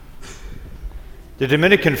The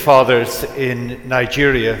Dominican Fathers in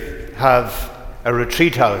Nigeria have a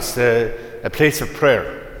retreat house, a place of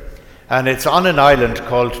prayer. And it's on an island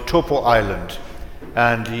called Topo Island.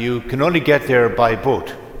 And you can only get there by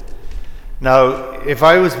boat. Now, if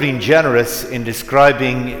I was being generous in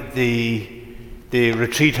describing the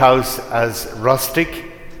retreat house as rustic,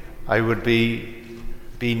 I would be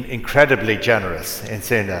being incredibly generous in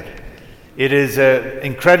saying that. It is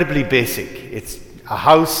incredibly basic. It's a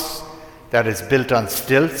house that is built on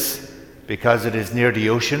stilts because it is near the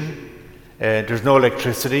ocean. There's no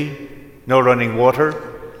electricity, no running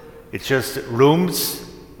water. It's just rooms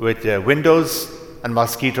with windows and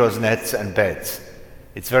mosquitoes, nets and beds.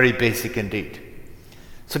 It's very basic indeed.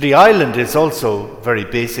 So the island is also very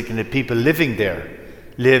basic, and the people living there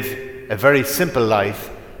live a very simple life,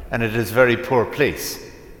 and it is a very poor place.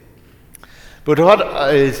 But what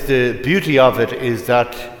is the beauty of it is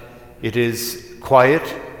that it is quiet,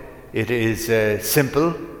 it is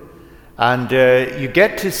simple, and you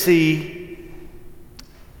get to see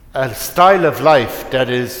a style of life that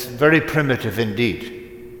is very primitive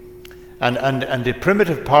indeed. And the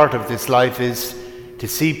primitive part of this life is to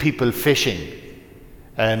see people fishing.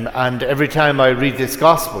 And every time I read this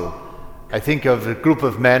gospel, I think of a group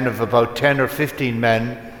of men, of about 10 or 15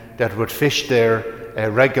 men, that would fish there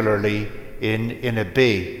regularly in a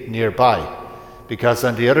bay nearby. Because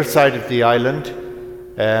on the other side of the island,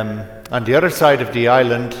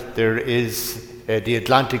 there is the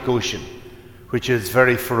Atlantic Ocean, which is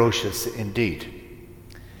very ferocious indeed.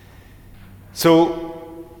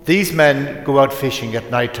 So these men go out fishing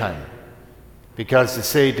at night time, because they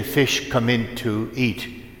say the fish come in to eat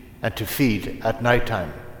and to feed at night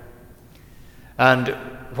time. And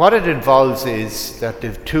what it involves is that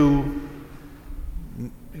they've two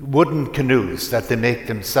wooden canoes that they make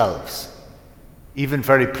themselves, even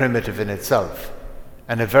very primitive in itself,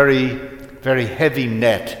 and a very, very heavy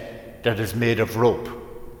net that is made of rope,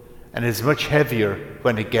 and is much heavier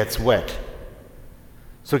when it gets wet.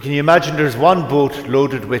 So can you imagine there's one boat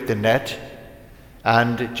loaded with the net,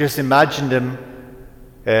 and just imagine them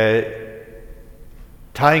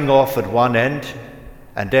tying off at one end,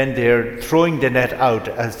 and then they're throwing the net out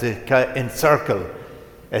as they encircle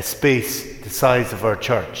a space the size of our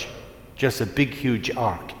church, just a big, huge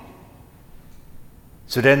arc.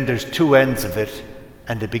 So then there's two ends of it,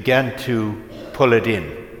 and they began to pull it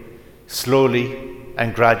in, slowly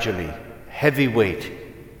and gradually, heavy weight.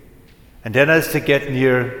 And then as they get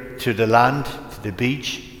near to the land, to the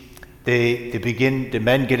beach, the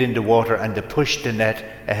men get in the water and they push the net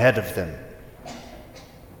ahead of them.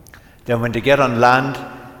 Then when they get on land,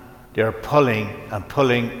 they're pulling and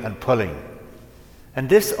pulling and pulling. And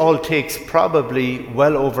this all takes probably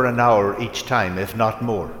well over an hour each time, if not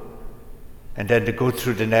more. And then they go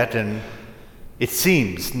through the net, and it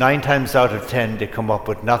seems 9 times out of 10 they come up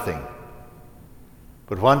with nothing.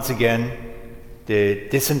 But once again, they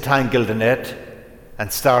disentangle the net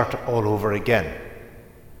and start all over again.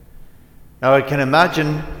 Now I can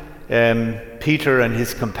imagine Peter and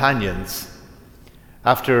his companions,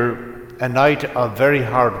 after a night of very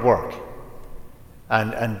hard work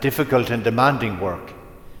and difficult and demanding work,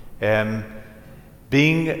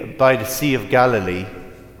 being by the Sea of Galilee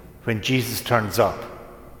when Jesus turns up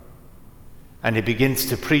and he begins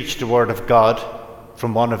to preach the word of God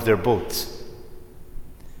from one of their boats.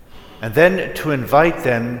 And then to invite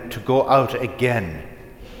them to go out again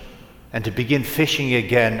and to begin fishing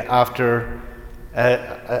again after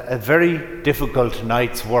a very difficult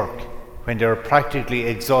night's work when they were practically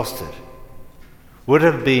exhausted would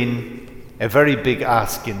have been a very big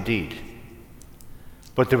ask indeed.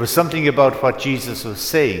 But there was something about what Jesus was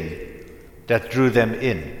saying that drew them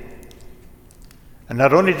in. And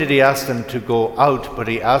not only did he ask them to go out, but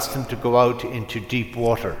he asked them to go out into deep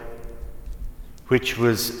water, which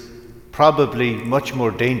was probably much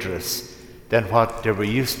more dangerous than what they were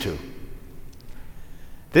used to.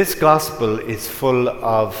 This gospel is full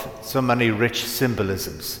of so many rich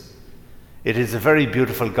symbolisms. It is a very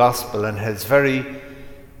beautiful gospel and has very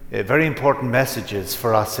important messages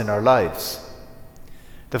for us in our lives.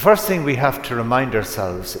 The first thing we have to remind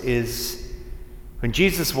ourselves is when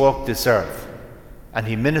Jesus walked this earth and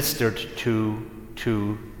he ministered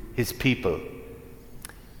to his people,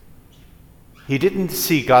 he didn't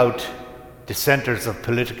seek out the centers of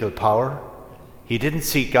political power. He didn't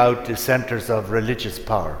seek out the centers of religious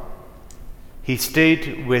power. He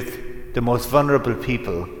stayed with the most vulnerable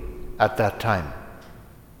people at that time.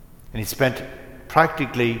 And he spent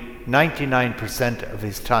practically 99% of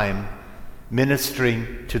his time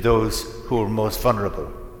ministering to those who were most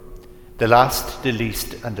vulnerable, the last, the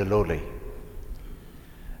least, and the lowly.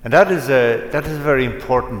 And that is a very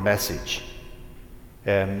important message.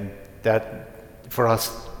 that for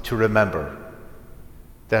us to remember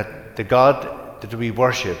that the God that we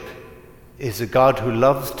worship is a God who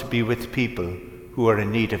loves to be with people who are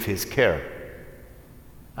in need of his care.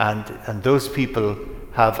 And those people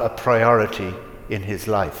have a priority in his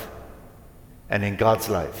life and in God's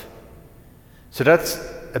life. So that's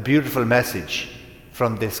a beautiful message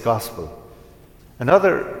from this gospel.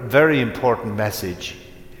 Another very important message,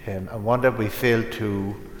 and one that we fail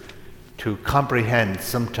to comprehend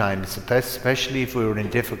sometimes, especially if we were in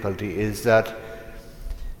difficulty, is that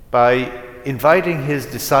by inviting his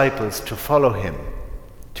disciples to follow him,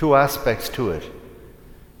 two aspects to it.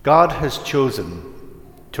 God has chosen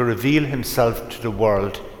to reveal himself to the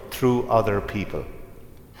world through other people.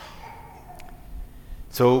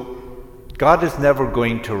 So God is never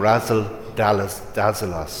going to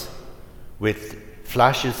dazzle us with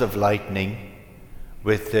flashes of lightning,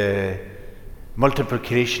 with the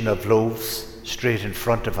multiplication of loaves straight in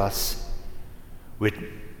front of us, with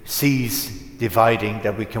seas dividing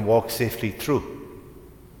that we can walk safely through.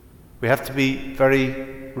 We have to be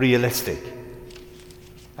very realistic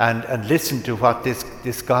and listen to what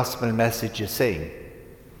this gospel message is saying.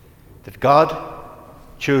 That God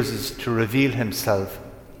chooses to reveal himself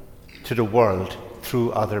to the world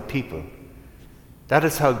through other people. That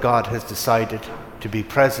is how God has decided to be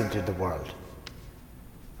present in the world.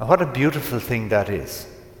 And what a beautiful thing that is.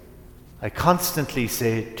 I constantly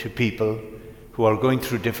say to people who are going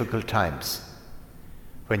through difficult times,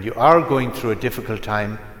 when you are going through a difficult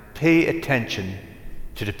time, pay attention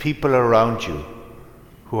to the people around you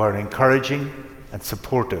who are encouraging and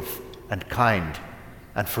supportive and kind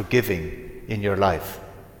and forgiving in your life.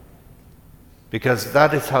 Because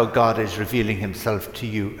that is how God is revealing himself to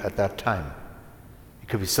you at that time. It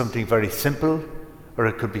could be something very simple, or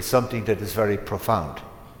it could be something that is very profound.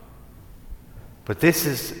 But this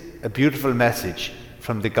is a beautiful message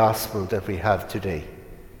from the gospel that we have today,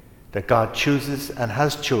 that God chooses and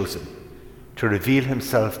has chosen to reveal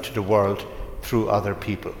himself to the world through other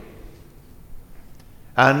people.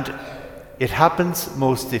 And it happens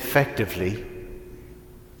most effectively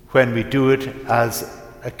when we do it as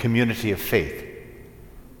a community of faith.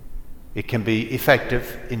 It can be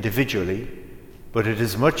effective individually, but it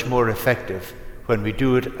is much more effective when we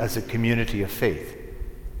do it as a community of faith.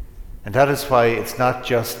 And that is why it's not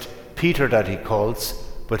just Peter that he calls,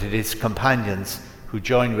 but it is companions who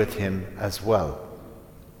join with him as well.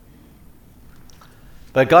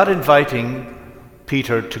 By God inviting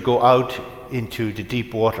Peter to go out into the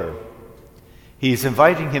deep water, he is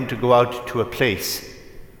inviting him to go out to a place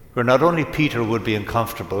where not only Peter would be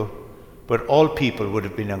uncomfortable, but all people would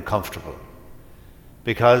have been uncomfortable.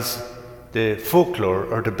 Because the folklore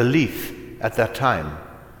or the belief at that time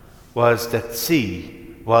was that sea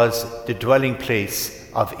was the dwelling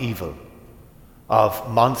place of evil,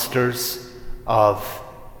 of monsters, of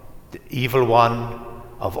the evil one,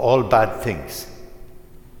 of all bad things.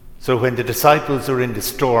 So when the disciples were in the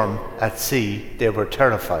storm at sea, they were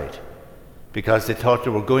terrified because they thought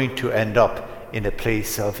they were going to end up in a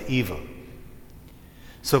place of evil.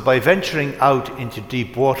 So by venturing out into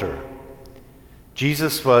deep water,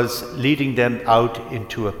 Jesus was leading them out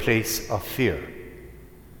into a place of fear.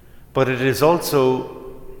 But it is also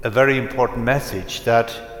a very important message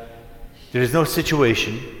that there is no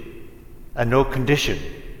situation and no condition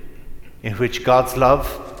in which God's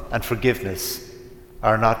love and forgiveness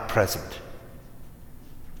are not present.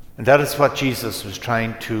 And that is what Jesus was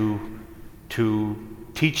trying to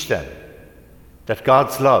teach them, that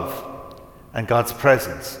God's love and God's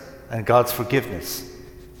presence and God's forgiveness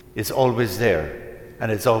is always there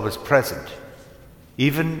and is always present,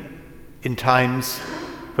 even in times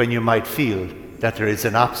when you might feel that there is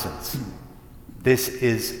an absence. This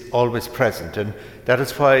is always present, and that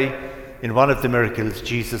is why in one of the miracles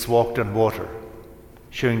Jesus walked on water,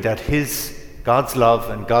 showing that God's love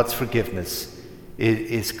and God's forgiveness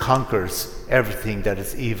conquers everything that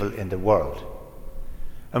is evil in the world.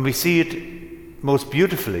 And we see it most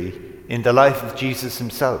beautifully in the life of Jesus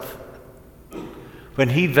himself. When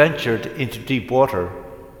he ventured into deep water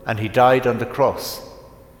and he died on the cross,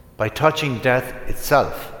 by touching death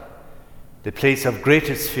itself, the place of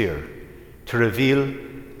greatest fear, to reveal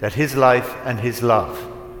that his life and his love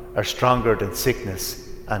are stronger than sickness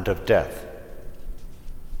and of death.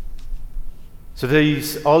 So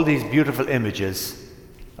all these beautiful images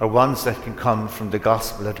are ones that can come from the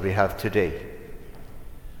gospel that we have today.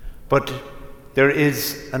 But there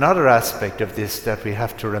is another aspect of this that we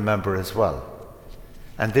have to remember as well.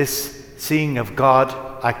 And this seeing of God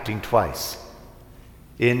acting twice.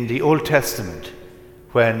 In the Old Testament,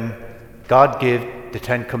 when God gave the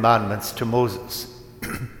Ten Commandments to Moses,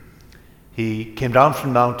 He came down from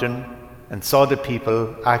the mountain and saw the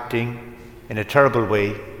people acting in a terrible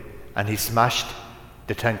way, and he smashed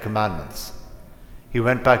the 10 Commandments. He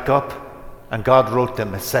went back up, and God wrote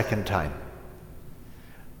them a second time.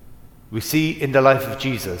 We see in the life of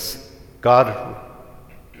Jesus, God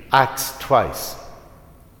acts twice.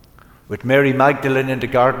 With Mary Magdalene in the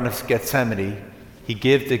Garden of Gethsemane, he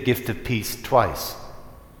gave the gift of peace twice.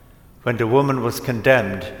 When the woman was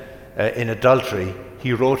condemned in adultery,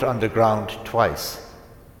 he wrote on the ground twice.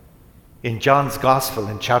 In John's Gospel,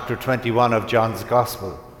 in chapter 21 of John's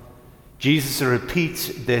Gospel, Jesus repeats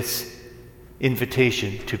this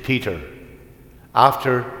invitation to Peter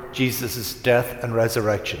after Jesus' death and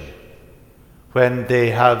resurrection. When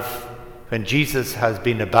Jesus has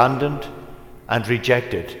been abandoned and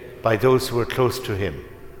rejected by those who are close to him,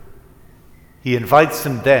 he invites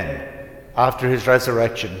them then, after his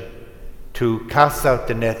resurrection, to cast out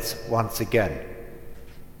the nets once again.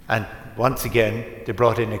 And once again, they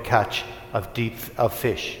brought in a catch of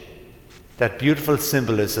fish. That beautiful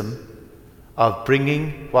symbolism of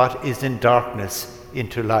bringing what is in darkness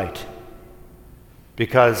into light.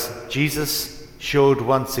 Because Jesus showed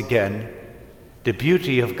once again the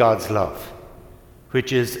beauty of God's love,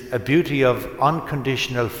 which is a beauty of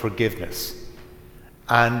unconditional forgiveness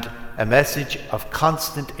and a message of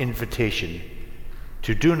constant invitation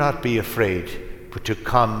to do not be afraid, but to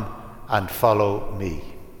come and follow me.